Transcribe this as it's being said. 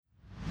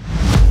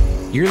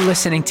You're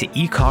listening to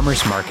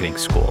E-Commerce Marketing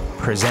School,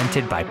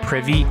 presented by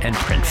Privy and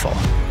Printful.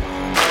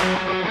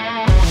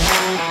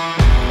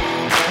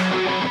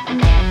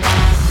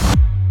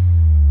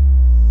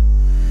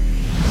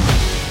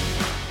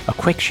 A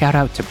quick shout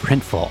out to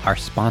Printful, our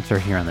sponsor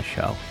here on the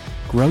show.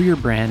 Grow your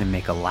brand and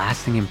make a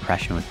lasting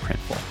impression with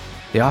Printful.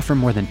 They offer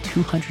more than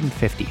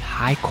 250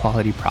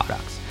 high-quality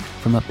products,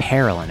 from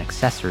apparel and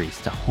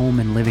accessories to home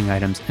and living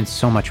items and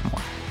so much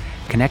more.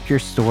 Connect your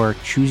store,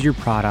 choose your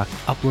product,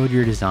 upload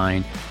your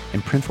design,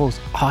 and Printful is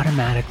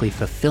automatically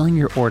fulfilling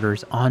your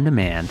orders on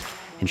demand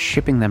and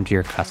shipping them to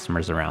your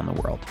customers around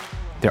the world.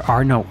 There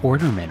are no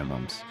order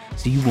minimums,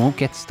 so you won't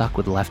get stuck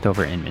with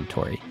leftover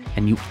inventory,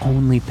 and you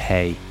only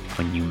pay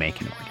when you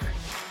make an order.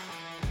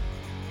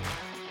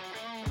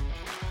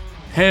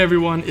 Hey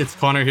everyone, it's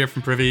Connor here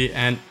from Privy,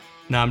 and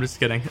no, I'm just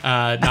kidding.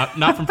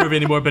 Not from Privy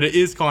anymore, but it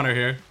is Connor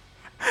here.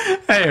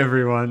 Hey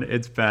everyone,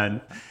 it's Ben.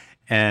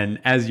 And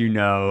as you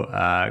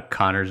know,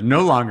 Connor's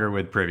no longer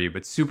with Privy,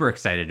 but super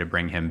excited to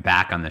bring him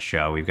back on the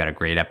show. We've got a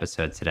great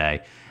episode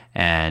today.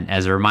 And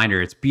as a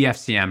reminder, it's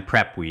BFCM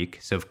Prep Week.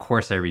 So of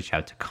course I reached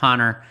out to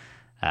Connor,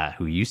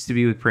 who used to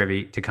be with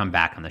Privy, to come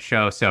back on the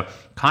show. So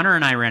Connor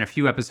and I ran a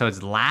few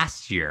episodes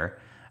last year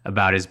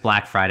about his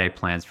Black Friday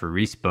plans for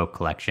Respoke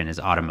Collection, his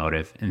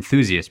automotive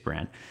enthusiast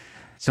brand.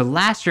 So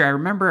last year, I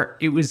remember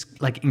it was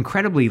like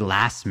incredibly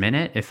last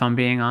minute, if I'm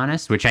being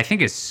honest, which I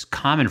think is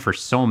common for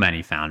so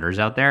many founders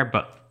out there.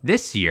 But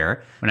this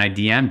year, when I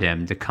DM'd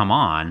him to come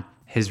on,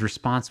 his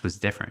response was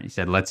different. He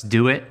said, let's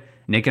do it.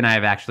 Nick and I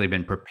have actually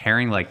been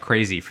preparing like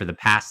crazy for the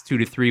past 2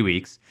 to 3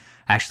 weeks.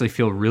 I actually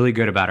feel really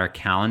good about our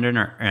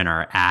calendar and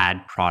our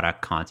ad,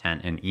 product,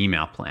 content, and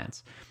email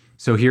plans.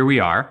 So here we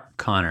are.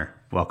 Connor,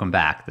 welcome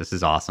back. This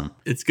is awesome.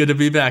 It's good to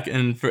be back.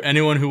 And for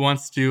anyone who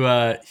wants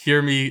to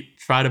hear me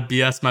try to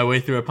BS my way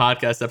through a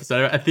podcast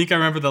episode, I think I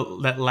remember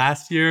that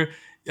last year,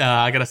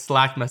 I got a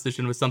Slack message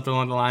and it was something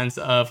along the lines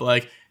of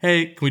like,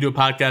 hey, can we do a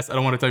podcast? I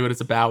don't want to tell you what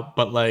it's about,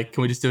 but like,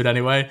 can we just do it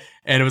anyway?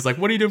 And it was like,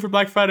 what are you doing for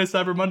Black Friday,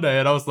 Cyber Monday?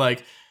 And I was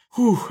like,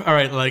 whew, all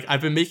right, like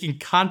I've been making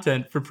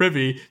content for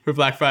Privy for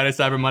Black Friday,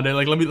 Cyber Monday.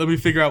 Like, let me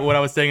figure out what I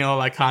was saying in all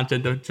that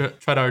content to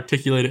try to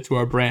articulate it to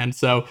our brand.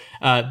 So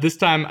this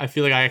time I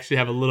feel like I actually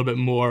have a little bit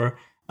more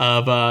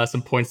of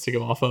some points to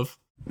go off of.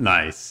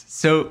 Nice.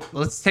 So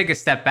let's take a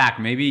step back.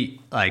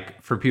 Maybe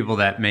like for people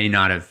that may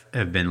not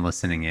have been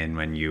listening in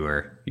when you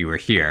were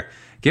here,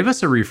 give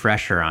us a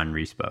refresher on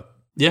Respoke.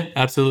 Yeah,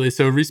 absolutely.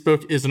 So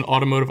Respoke is an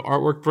automotive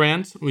artwork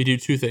brand. We do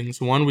two things.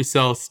 One, we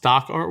sell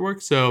stock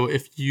artwork. So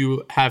if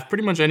you have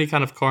pretty much any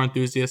kind of car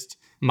enthusiast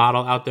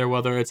model out there,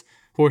 whether it's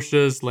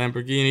Porsches,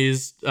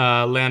 Lamborghinis,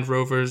 Land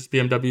Rovers,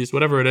 BMWs,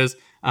 whatever it is,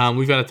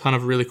 we've got a ton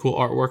of really cool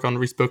artwork on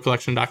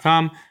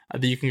respokecollection.com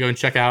that you can go and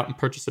check out and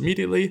purchase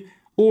immediately.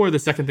 Or the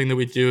second thing that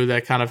we do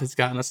that kind of has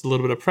gotten us a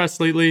little bit of press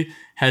lately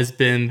has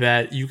been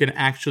that you can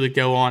actually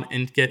go on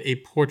and get a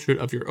portrait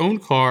of your own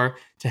car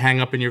to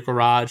hang up in your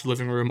garage,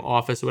 living room,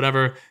 office,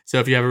 whatever. So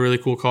if you have a really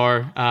cool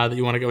car that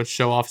you want to go and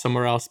show off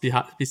somewhere else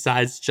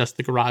besides just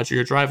the garage or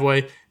your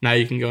driveway, now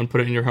you can go and put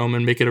it in your home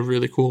and make it a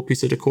really cool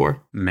piece of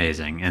decor.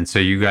 Amazing. And so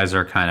you guys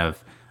are kind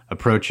of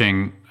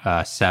approaching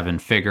 7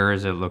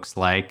 figures, it looks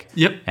like.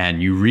 Yep.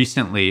 And you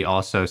recently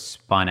also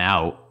spun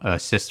out a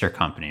sister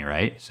company,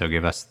 right? So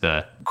give us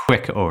the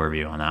quick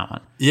overview on that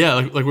one. Yeah,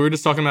 like we were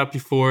just talking about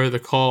before the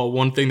call,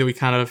 one thing that we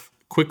kind of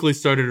quickly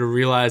started to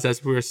realize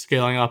as we were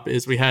scaling up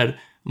is we had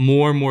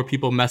more and more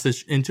people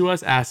message into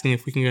us asking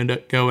if we can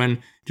go and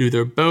do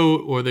their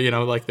boat or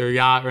like their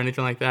yacht or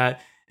anything like that.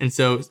 And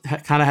so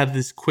kind of had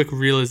this quick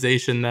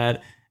realization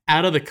that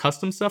out of the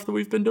custom stuff that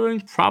we've been doing,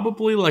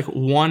 probably like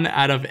 1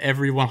 out of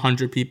every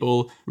 100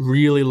 people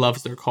really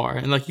loves their car.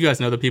 And like you guys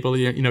know the people,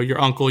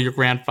 your uncle, your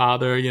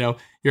grandfather, your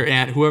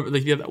aunt, whoever,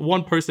 like you have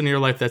one person in your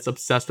life that's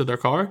obsessed with their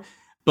car.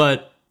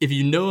 But if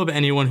you know of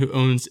anyone who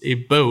owns a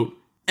boat,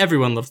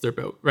 everyone loves their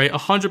boat, right?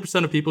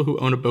 100% of people who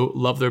own a boat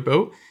love their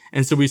boat.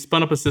 And so we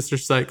spun up a sister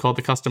site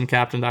called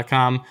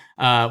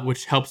thecustomcaptain.com,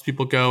 which helps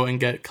people go and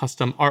get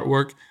custom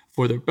artwork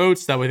for their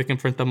boats. That way they can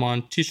print them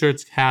on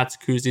t-shirts, hats,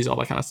 koozies, all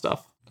that kind of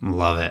stuff.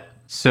 Love it.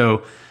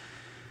 So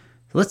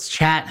let's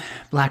chat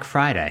Black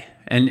Friday.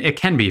 And it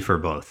can be for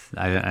both.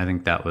 I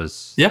think that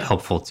was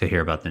helpful to hear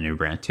about the new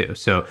brand too.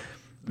 So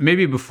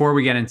maybe before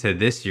we get into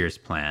this year's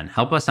plan,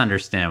 help us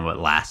understand what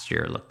last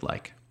year looked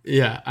like.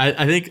 Yeah,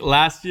 I think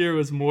last year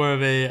was more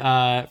of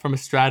a, from a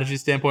strategy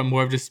standpoint,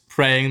 more of just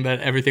praying that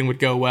everything would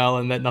go well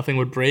and that nothing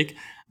would break.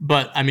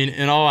 But I mean,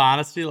 in all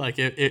honesty, like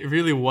it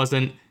really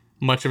wasn't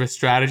much of a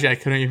strategy. I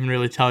couldn't even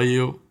really tell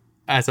you,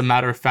 as a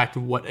matter of fact,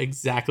 what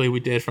exactly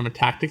we did from a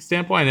tactics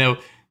standpoint. I know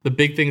the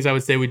big things I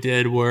would say we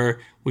did were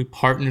we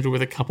partnered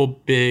with a couple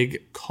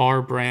big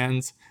car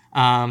brands.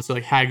 So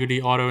like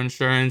Hagerty Auto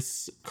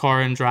Insurance,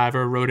 Car and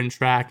Driver, Road and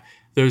Track.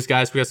 Those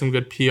guys, we got some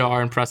good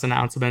PR and press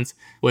announcements,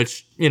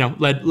 which,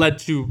 led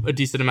to a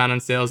decent amount in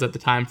sales at the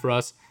time for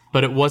us.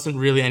 But it wasn't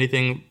really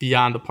anything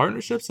beyond the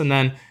partnerships. And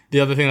then the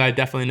other thing that I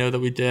definitely know that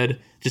we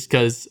did, just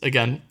because,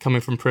 again,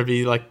 coming from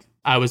Privy, like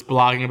I was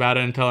blogging about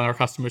it and telling our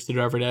customers to do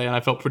it every day, and I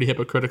felt pretty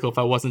hypocritical if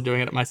I wasn't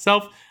doing it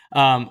myself,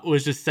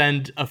 was just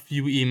send a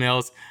few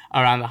emails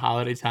around the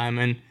holiday time.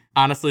 And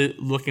honestly,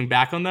 looking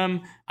back on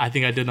them, I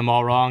think I did them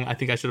all wrong. I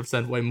think I should have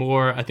sent way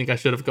more. I think I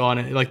should have gone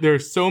and like, there are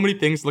so many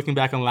things looking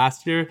back on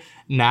last year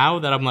now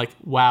that I'm like,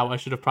 wow, I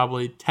should have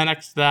probably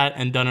 10x that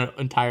and done it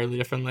entirely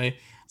differently.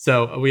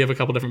 So we have a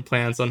couple different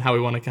plans on how we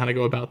want to kind of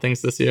go about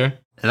things this year.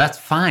 That's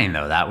fine,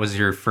 though. That was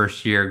your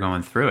first year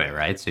going through it,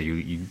 right? So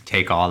you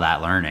take all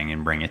that learning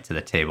and bring it to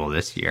the table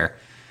this year.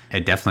 I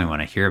definitely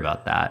want to hear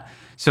about that.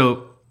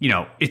 So,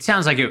 it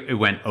sounds like it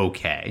went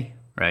okay,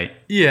 right?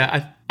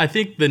 Yeah, I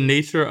think the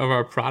nature of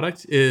our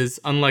product is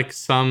unlike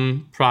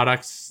some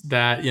products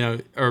that,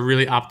 are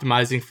really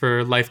optimizing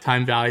for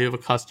lifetime value of a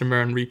customer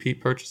and repeat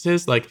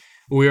purchases. Like,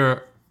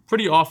 we're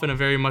pretty often a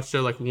very much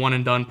so like one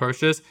and done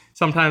purchase.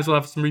 Sometimes we'll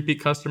have some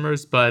repeat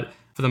customers, but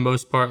for the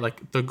most part,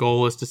 like the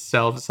goal is to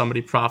sell to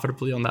somebody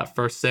profitably on that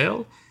first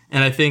sale.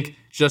 And I think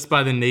just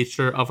by the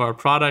nature of our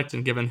product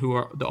and given who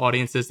are the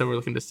audiences that we're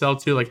looking to sell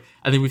to, like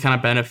I think we kind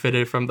of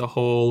benefited from the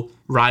whole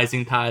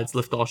rising tides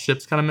lift all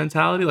ships kind of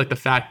mentality. Like the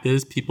fact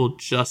is people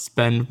just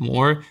spend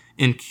more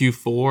in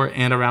Q4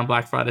 and around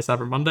Black Friday,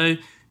 Cyber Monday.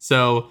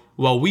 So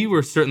while we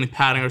were certainly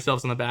patting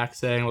ourselves on the back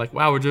saying like,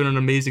 wow, we're doing an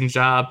amazing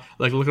job,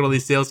 like look at all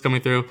these sales coming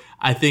through,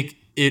 I think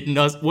it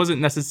wasn't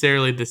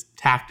necessarily the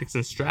tactics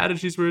and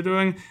strategies we were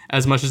doing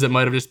as much as it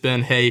might have just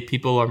been, hey,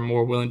 people are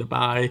more willing to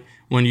buy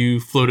when you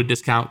float a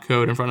discount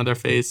code in front of their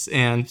face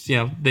and,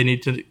 they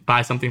need to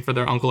buy something for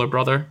their uncle or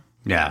brother.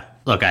 Yeah.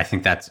 Look, I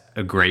think that's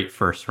a great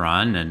first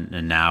run.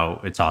 And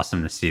now it's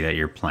awesome to see that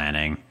you're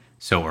planning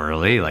so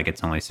early, like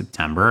it's only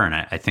September. And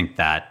I think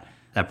that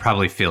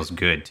probably feels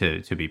good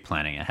to be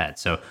planning ahead.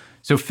 So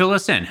fill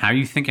us in. How are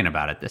you thinking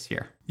about it this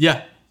year?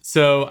 Yeah.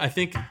 So I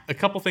think a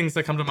couple things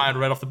that come to mind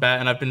right off the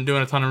bat, and I've been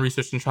doing a ton of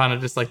research and trying to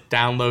just like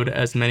download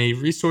as many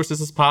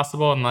resources as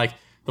possible. And like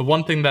the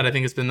one thing that I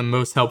think has been the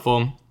most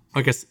helpful,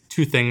 I guess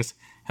two things,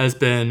 has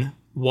been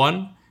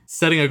one,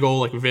 setting a goal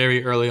like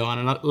very early on.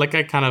 And like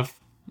I kind of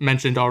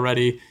mentioned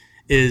already,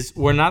 is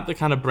we're not the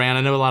kind of brand,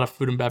 I know a lot of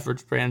food and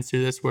beverage brands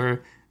do this,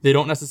 where they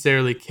don't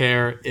necessarily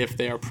care if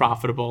they are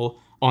profitable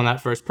on that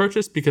first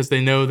purchase because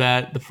they know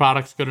that the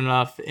product's good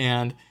enough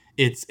and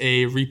it's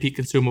a repeat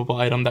consumable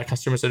item that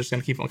customers are just going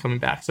to keep on coming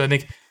back. So I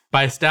think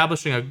by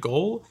establishing a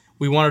goal,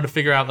 we wanted to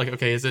figure out like,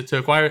 okay, is it to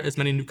acquire as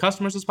many new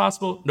customers as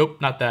possible?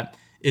 Nope, not that.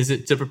 Is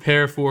it to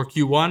prepare for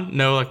Q1?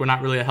 No, like we're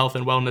not really a health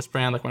and wellness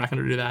brand. Like we're not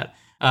going to do that.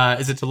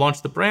 Is it to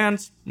launch the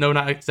brand? No,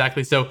 not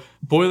exactly. So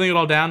boiling it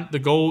all down, the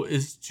goal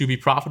is to be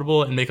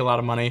profitable and make a lot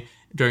of money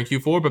during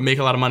Q4, but make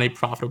a lot of money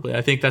profitably.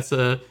 I think that's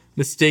a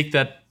mistake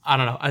that, I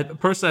don't know.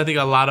 I think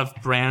a lot of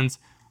brands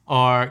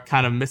are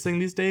kind of missing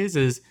these days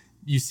is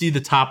you see the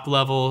top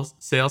level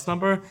sales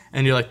number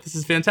and you're like, this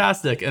is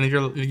fantastic. And if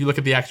you look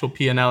at the actual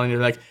P&L and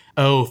you're like,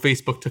 oh,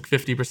 Facebook took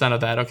 50%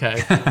 of that.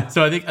 Okay.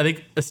 So I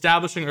think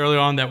establishing early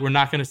on that we're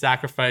not going to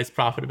sacrifice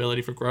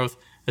profitability for growth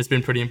has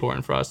been pretty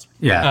important for us.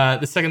 Yeah.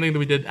 The second thing that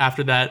we did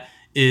after that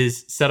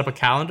is set up a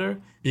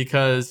calendar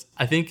because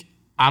I think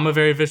I'm a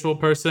very visual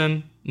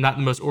person, not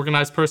the most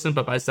organized person,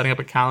 but by setting up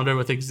a calendar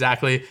with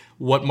exactly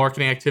what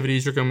marketing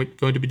activities you're going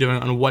to be doing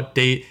on what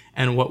date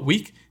and what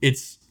week,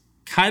 it's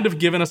kind of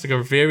given us like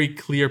a very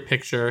clear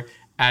picture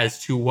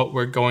as to what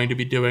we're going to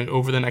be doing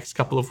over the next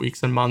couple of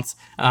weeks and months.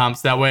 So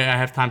that way I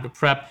have time to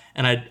prep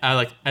and I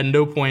like at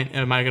no point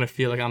am I going to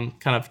feel like I'm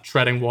kind of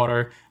treading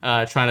water,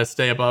 trying to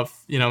stay above,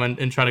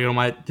 and try to get all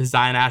my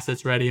design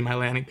assets ready, my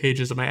landing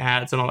pages and my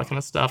ads and all that kind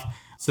of stuff.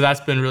 So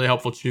that's been really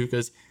helpful too,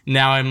 because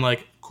now I'm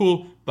like,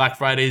 cool, Black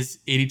Friday's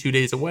 82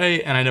 days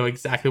away and I know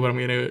exactly what I'm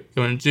going to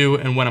go and do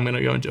and when I'm going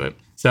to go and do it.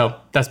 So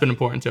that's been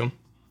important too.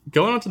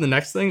 Going on to the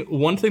next thing,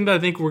 one thing that I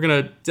think we're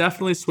going to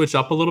definitely switch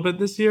up a little bit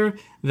this year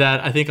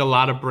that I think a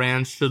lot of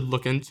brands should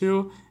look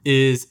into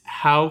is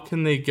how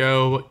can they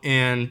go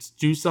and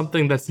do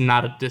something that's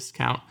not a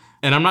discount.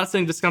 And I'm not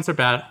saying discounts are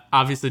bad.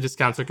 Obviously,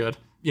 discounts are good.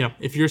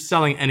 If you're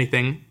selling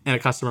anything and a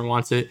customer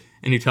wants it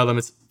and you tell them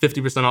it's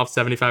 50% off,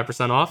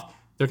 75% off,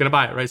 they're going to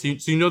buy it, right? So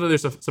you know that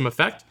there's some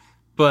effect.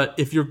 But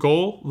if your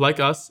goal, like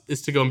us,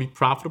 is to go and be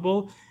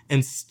profitable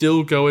and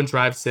still go and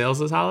drive sales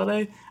this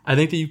holiday, I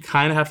think that you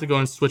kind of have to go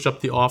and switch up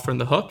the offer and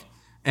the hook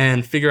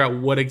and figure out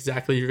what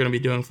exactly you're going to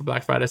be doing for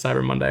Black Friday,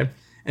 Cyber Monday.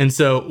 And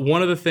so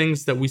one of the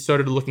things that we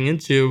started looking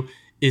into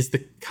is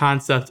the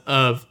concept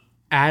of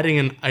adding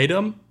an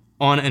item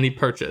on any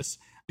purchase.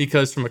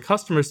 Because from a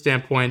customer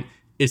standpoint,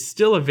 it's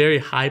still a very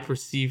high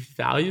perceived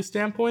value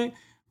standpoint.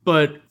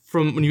 But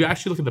from when you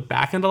actually look at the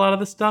back end, a lot of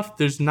this stuff,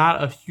 there's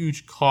not a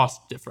huge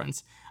cost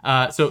difference.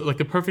 So like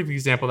the perfect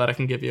example that I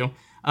can give you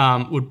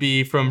would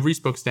be from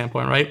Respoke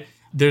standpoint, right?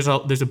 There's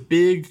a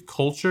big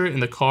culture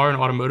in the car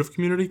and automotive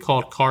community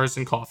called Cars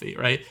and Coffee,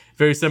 right?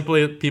 Very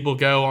simply, people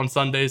go on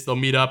Sundays, they'll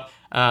meet up,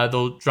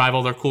 they'll drive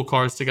all their cool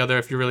cars together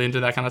if you're really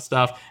into that kind of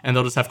stuff, and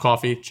they'll just have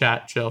coffee,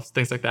 chat, chill,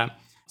 things like that.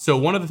 So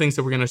one of the things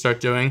that we're going to start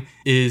doing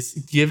is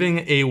giving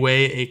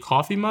away a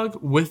coffee mug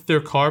with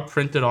their car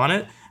printed on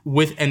it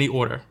with any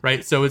order,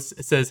 right? So it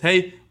says,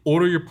 hey,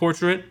 order your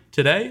portrait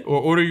today, or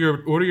order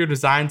your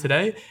design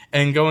today,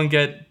 and go and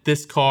get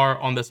this car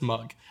on this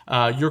mug,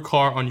 your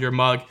car on your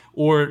mug,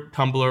 or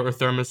tumbler or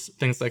thermos,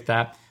 things like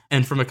that.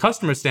 And from a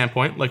customer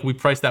standpoint, like we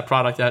price that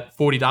product at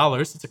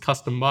 $40. It's a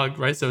custom mug,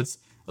 right? So it's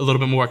a little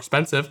bit more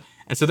expensive.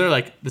 And so they're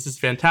like, this is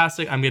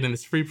fantastic. I'm getting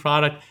this free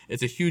product.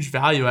 It's a huge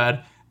value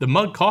add. The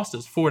mug cost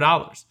us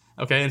 $4.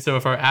 Okay. And so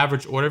if our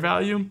average order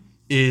value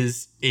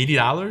is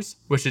 $80,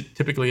 which it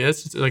typically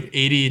is, it's like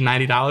 $80,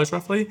 $90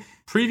 roughly.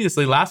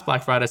 Previously, last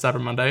Black Friday, Cyber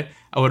Monday,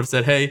 I would have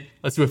said, hey,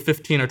 let's do a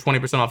 15 or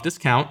 20% off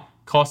discount.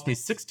 Cost me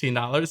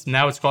 $16.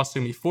 Now it's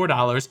costing me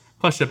 $4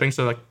 plus shipping.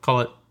 So like call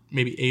it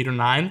maybe $8 or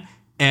 $9.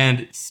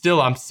 And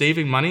still I'm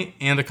saving money,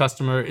 and the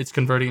customer, it's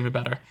converting even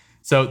better.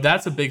 So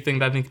that's a big thing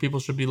that I think people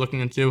should be looking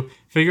into.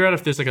 Figure out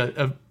if there's like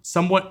a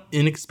somewhat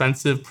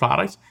inexpensive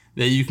product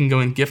that you can go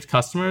and gift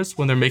customers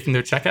when they're making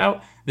their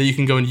checkout, that you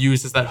can go and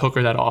use as that hook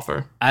or that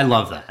offer. I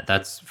love that.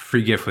 That's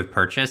free gift with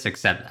purchase,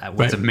 except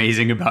what's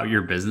amazing about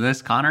your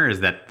business, Connor, is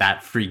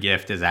that free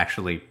gift is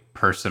actually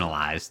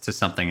personalized to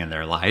something in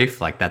their life.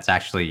 Like that's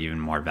actually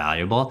even more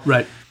valuable.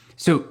 Right.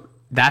 So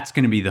that's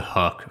going to be the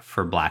hook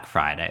for Black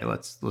Friday.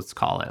 Let's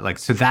call it. Like,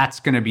 so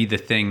that's going to be the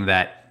thing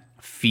that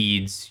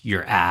feeds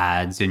your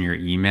ads and your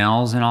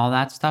emails and all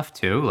that stuff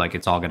too. Like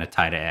it's all going to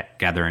tie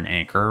together and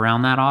anchor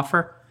around that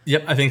offer.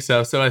 Yep, I think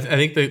so. So I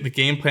think the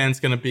game plan is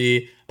going to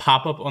be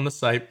pop up on the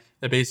site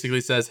that basically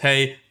says,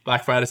 hey,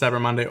 Black Friday,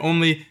 Cyber Monday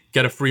only,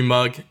 get a free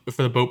mug.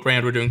 For the boat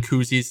brand, we're doing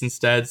koozies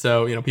instead.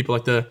 So, people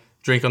like to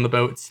drink on the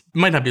boats. It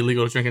might not be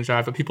legal to drink and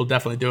drive, but people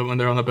definitely do it when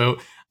they're on the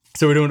boat.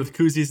 So we're doing it with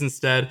koozies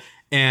instead.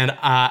 And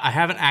I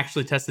haven't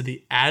actually tested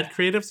the ad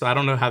creative, so I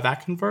don't know how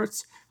that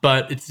converts.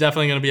 But it's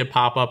definitely going to be a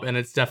pop-up, and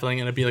it's definitely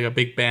going to be like a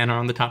big banner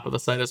on the top of the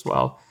site as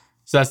well.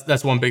 So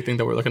that's one big thing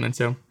that we're looking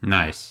into.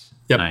 Nice.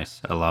 Yep.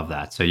 Nice. I love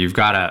that. So you've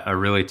got a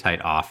really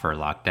tight offer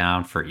locked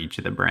down for each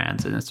of the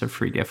brands, and it's a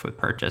free gift with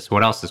purchase.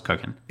 What else is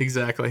cooking?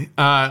 Exactly.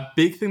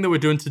 Big thing that we're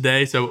doing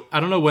today. So I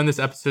don't know when this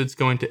episode's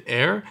going to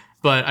air,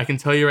 but I can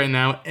tell you right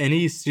now,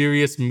 any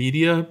serious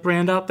media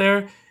brand out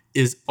there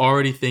is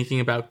already thinking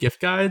about gift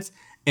guides.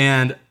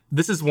 And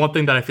this is one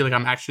thing that I feel like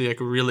I'm actually like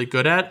really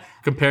good at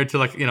compared to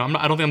like, I don't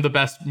think I'm the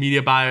best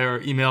media buyer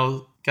or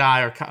email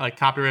guy or like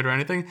copywriter or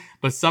anything,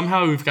 but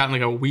somehow we've gotten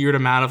like a weird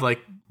amount of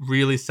like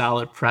really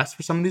solid press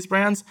for some of these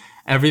brands.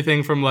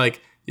 Everything from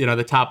like,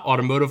 the top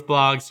automotive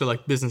blogs to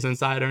like Business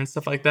Insider and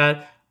stuff like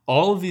that.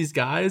 All of these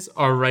guys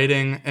are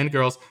writing, and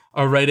girls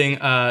are writing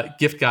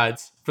gift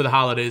guides for the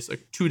holidays,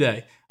 like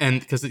today. And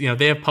because,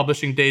 they have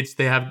publishing dates,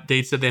 they have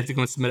dates that they have to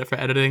go and submit it for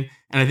editing.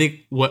 And I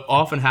think what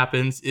often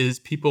happens is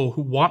people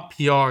who want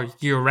PR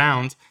year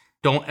round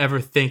don't ever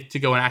think to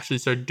go and actually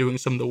start doing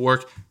some of the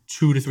work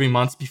 2 to 3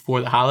 months before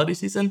the holiday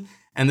season.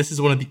 And this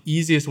is one of the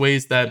easiest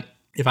ways that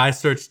if I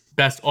search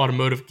best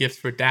automotive gifts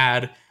for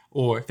dad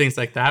or things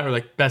like that, or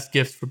like best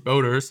gifts for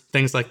boaters,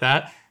 things like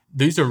that,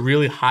 these are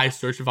really high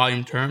search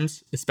volume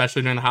terms,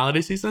 especially during the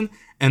holiday season.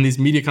 And these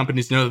media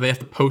companies know that they have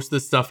to post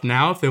this stuff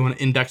now if they want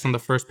to index on the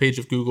first page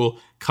of Google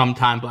come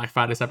time Black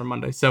Friday, Cyber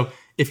Monday. So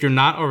if you're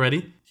not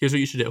already, here's what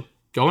you should do.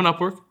 Go on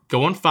Upwork,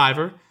 go on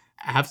Fiverr,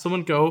 have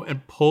someone go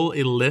and pull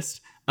a list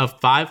of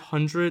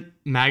 500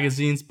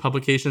 magazines,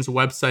 publications,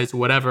 websites,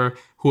 whatever,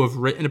 who have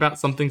written about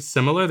something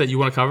similar that you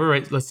want to cover,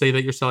 right? Let's say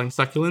that you're selling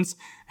succulents.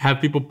 Have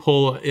people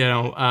pull,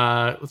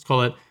 let's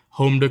call it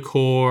home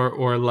decor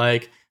or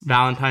like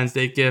Valentine's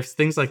Day gifts,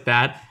 things like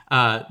that,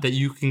 that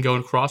you can go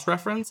and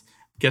cross-reference,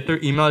 get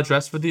their email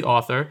address for the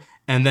author,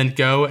 and then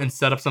go and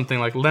set up something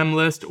like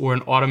Lemlist or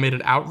an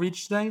automated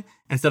outreach thing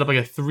and set up like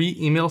a 3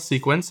 email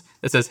sequence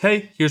that says,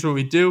 hey, here's what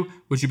we do.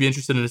 Would you be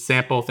interested in a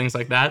sample, things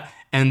like that?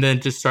 And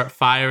then just start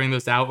firing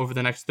those out over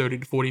the next 30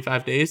 to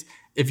 45 days.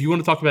 If you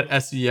want to talk about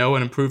SEO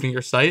and improving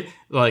your site,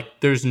 like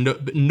there's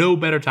no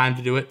better time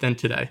to do it than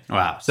today.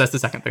 Wow. So that's the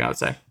second thing I would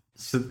say.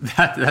 So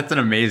that's an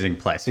amazing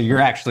play. So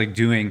you're actually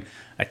doing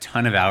a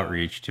ton of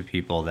outreach to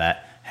people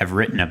that have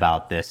written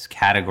about this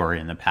category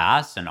in the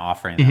past and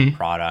offering that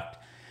product.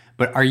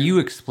 But are you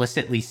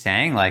explicitly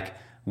saying like,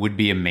 would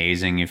be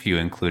amazing if you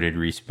included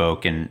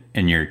Respoke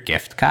in your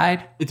gift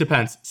guide? It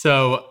depends.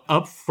 So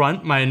up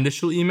front, my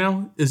initial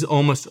email is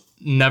almost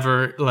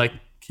never like,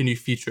 can you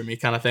feature me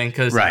kind of thing?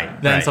 Because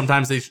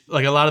sometimes they,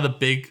 like a lot of the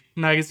big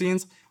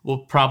magazines will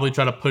probably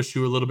try to push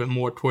you a little bit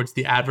more towards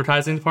the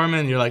advertising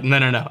department. And you're like, no,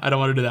 I don't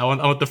want to do that. I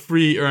want the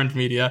free earned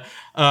media.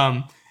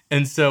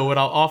 And so what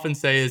I'll often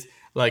say is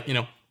like,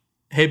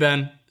 hey,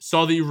 Ben,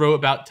 saw that you wrote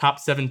about top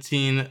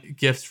 17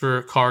 gifts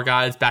for car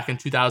guides back in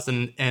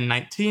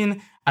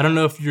 2019. I don't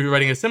know if you're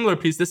writing a similar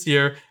piece this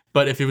year,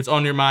 but if it was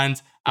on your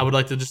mind, I would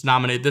like to just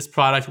nominate this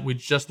product. We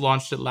just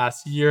launched it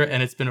last year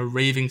and it's been a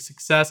raving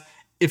success.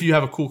 If you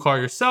have a cool car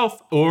yourself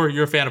or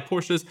you're a fan of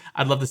Porsches,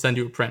 I'd love to send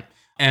you a print.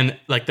 And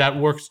like that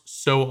works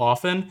so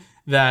often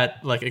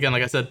that like, again,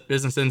 like I said,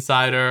 Business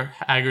Insider,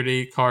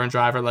 Haggerty, Car and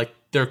Driver, like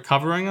they're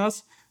covering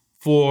us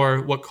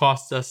for what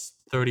costs us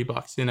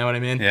 $30. You know what I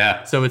mean?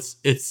 Yeah. So it's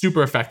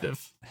super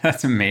effective.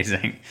 That's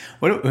amazing.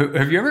 What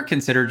have you ever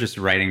considered just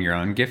writing your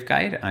own gift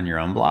guide on your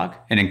own blog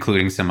and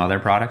including some other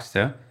products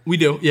too? We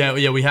do.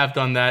 Yeah, we have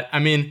done that. I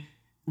mean,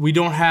 we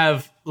don't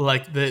have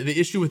like the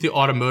issue with the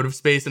automotive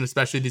space, and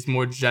especially these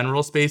more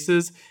general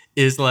spaces,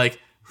 is like,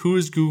 who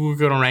is Google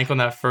going to rank on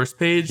that first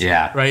page?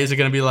 Yeah. Right? Is it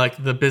going to be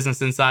like the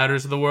Business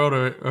Insiders of the world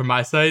or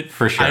my site?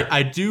 For sure.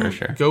 I do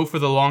go for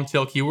the long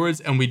tail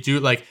keywords, and we do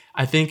like,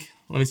 I think,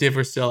 let me see if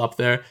we're still up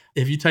there.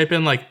 If you type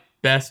in like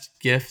best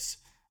gifts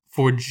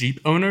for Jeep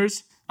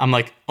owners, I'm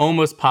like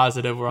almost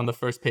positive we're on the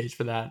first page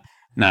for that.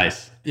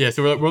 Nice. Yeah.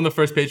 So we're on the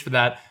first page for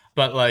that.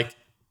 But like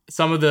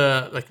some of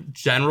the like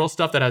general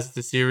stuff that has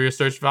the serious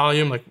search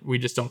volume, like we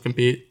just don't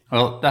compete.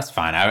 Well, that's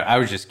fine. I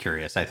was just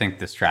curious. I think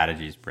the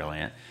strategy is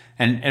brilliant.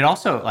 And it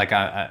also, like,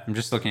 I'm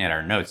just looking at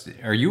our notes.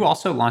 Are you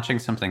also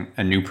launching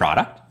a new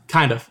product?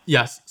 Kind of,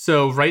 yes.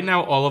 So right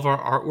now, all of our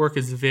artwork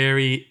is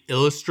very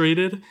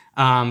illustrated.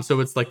 So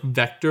it's like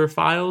vector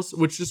files,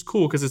 which is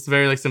cool because it's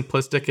very like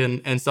simplistic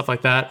and stuff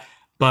like that.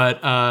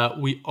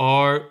 But we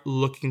are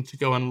looking to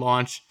go and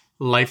launch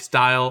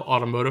lifestyle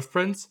automotive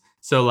prints.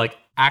 So like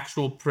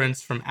actual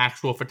prints from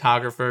actual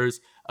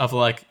photographers of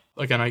like,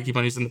 again, I keep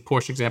on using the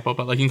Porsche example,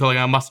 but like you can call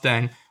like a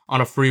Mustang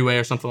on a freeway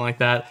or something like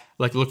that,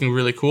 like looking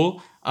really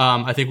cool.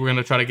 I think we're going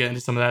to try to get into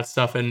some of that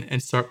stuff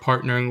and start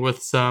partnering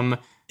with some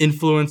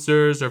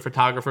influencers or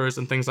photographers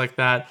and things like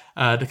that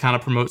to kind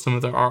of promote some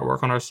of their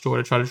artwork on our store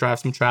to try to drive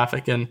some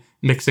traffic and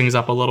mix things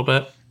up a little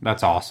bit.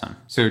 That's awesome.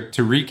 So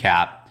to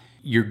recap,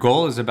 your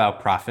goal is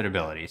about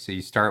profitability. So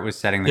you start with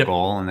setting the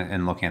goal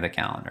and looking at the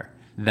calendar.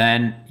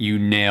 Then you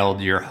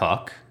nailed your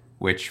hook,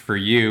 which for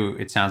you,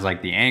 it sounds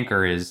like the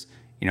anchor is,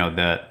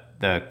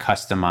 the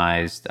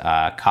customized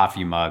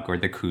coffee mug or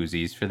the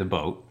koozies for the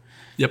boat.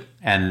 Yep.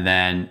 And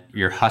then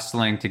you're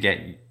hustling to get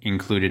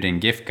included in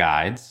gift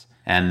guides.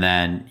 And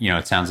then,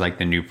 it sounds like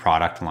the new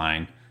product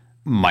line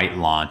might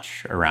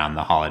launch around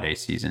the holiday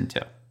season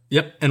too.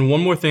 Yep. And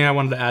one more thing I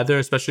wanted to add there,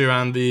 especially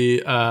around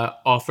the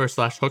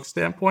offer/hook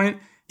standpoint.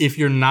 If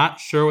you're not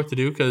sure what to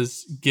do,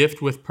 because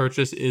gift with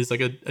purchase is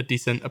like a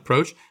decent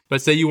approach,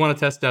 but say you want to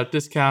test out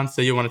discounts,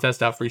 say you want to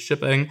test out free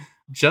shipping,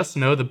 just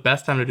know the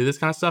best time to do this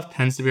kind of stuff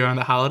tends to be around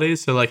the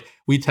holidays. So like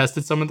we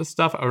tested some of the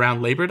stuff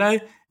around Labor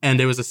Day and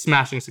it was a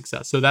smashing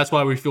success. So that's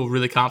why we feel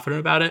really confident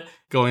about it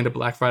going to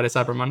Black Friday,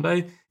 Cyber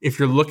Monday. If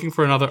you're looking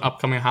for another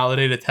upcoming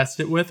holiday to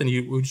test it with and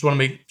we just want to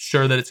make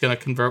sure that it's going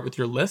to convert with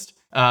your list,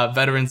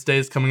 Veterans Day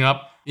is coming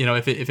up.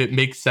 If it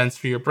makes sense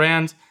for your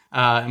brand,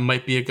 it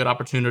might be a good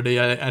opportunity.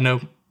 I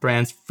know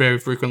brands very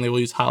frequently will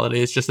use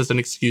holidays just as an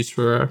excuse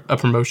for a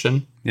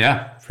promotion.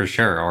 Yeah, for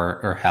sure.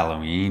 Or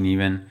Halloween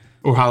even.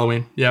 Or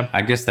Halloween, yeah.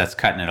 I guess that's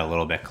cutting it a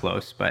little bit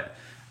close, but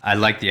I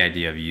like the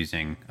idea of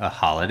using a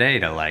holiday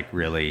to like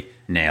really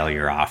nail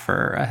your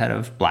offer ahead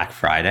of Black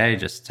Friday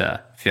just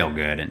to feel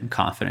good and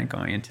confident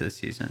going into the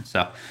season.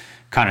 So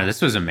Connor, this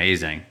was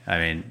amazing. I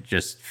mean,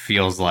 just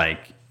feels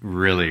like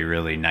really,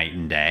 really night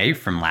and day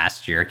from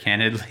last year,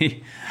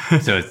 candidly.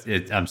 So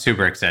I'm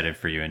super excited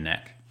for you and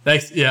Nick.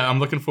 Thanks. Yeah, I'm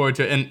looking forward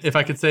to it. And if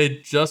I could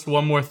say just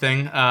one more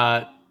thing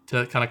to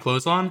kind of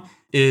close on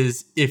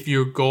is if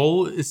your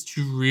goal is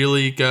to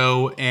really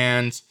go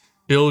and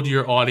build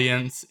your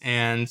audience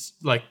and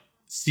like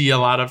see a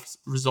lot of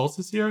results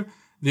this year,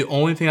 the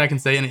only thing I can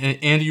say,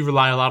 and you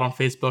rely a lot on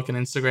Facebook and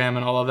Instagram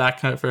and all of that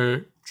kind of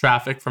for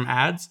traffic from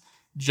ads,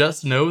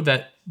 just know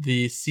that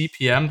the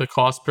CPM, the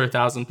cost per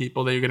 1,000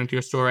 people that you're getting to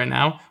your store right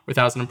now, or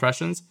 1,000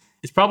 impressions,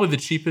 is probably the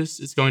cheapest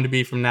it's going to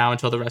be from now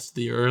until the rest of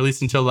the year, or at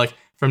least until like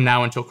from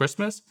now until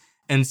Christmas.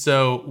 And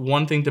so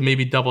one thing to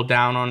maybe double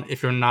down on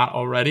if you're not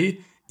already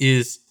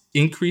is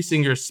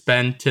increasing your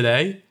spend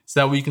today so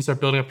that way you can start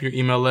building up your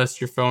email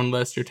list, your phone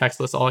list, your text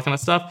list, all that kind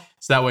of stuff.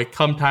 So that way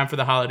come time for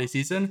the holiday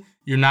season,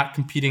 you're not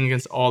competing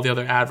against all the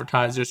other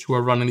advertisers who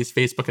are running these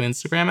Facebook and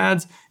Instagram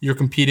ads. You're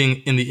competing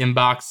in the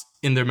inbox,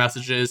 in their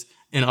messages,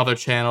 in other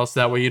channels. So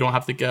that way you don't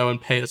have to go and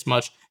pay as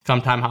much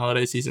come time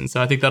holiday season. So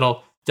I think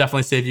that'll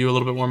definitely save you a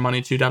little bit more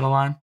money too down the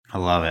line. I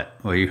love it.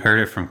 Well, you heard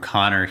it from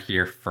Connor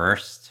here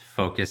first.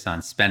 Focus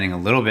on spending a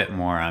little bit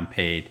more on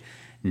paid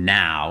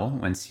now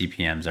when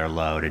CPMs are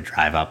low to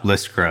drive up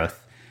list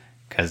growth,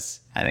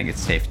 because I think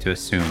it's safe to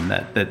assume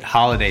that the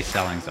holiday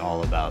selling is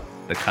all about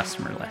the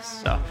customer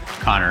list. So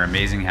Connor,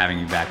 amazing having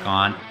you back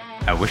on.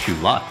 I wish you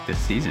luck this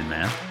season,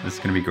 man. This is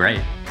going to be great.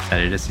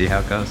 Excited to see how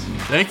it goes.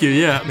 Thank you.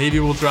 Yeah, maybe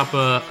we'll drop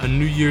a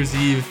New Year's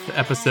Eve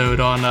episode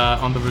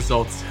on the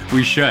results.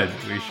 We should.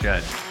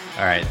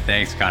 All right.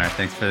 Thanks, Connor.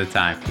 Thanks for the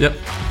time. Yep.